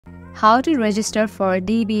How to register for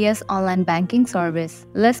DBS online banking service.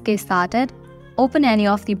 Let's get started. Open any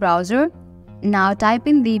of the browser. Now type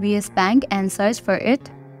in DBS Bank and search for it.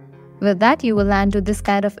 With that, you will land to this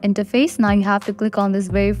kind of interface. Now you have to click on this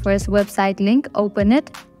very first website link, open it,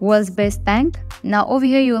 World's Best Bank. Now over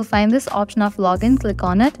here you will find this option of login, click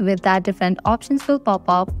on it. With that, different options will pop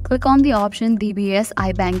up. Click on the option DBS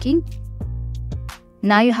iBanking.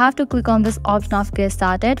 Now you have to click on this option of get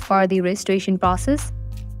started for the registration process.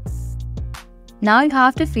 Now you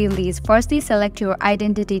have to fill these. Firstly, select your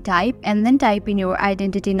identity type and then type in your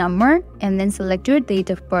identity number and then select your date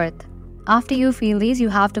of birth. After you fill these, you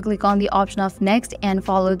have to click on the option of next and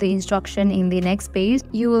follow the instruction in the next page.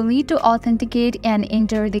 You will need to authenticate and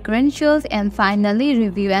enter the credentials and finally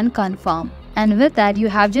review and confirm. And with that, you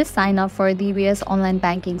have just signed up for DBS online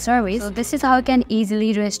banking service. So this is how you can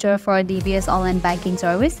easily register for DBS online banking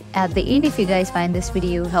service. At the end, if you guys find this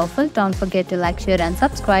video helpful, don't forget to like, share and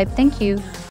subscribe. Thank you.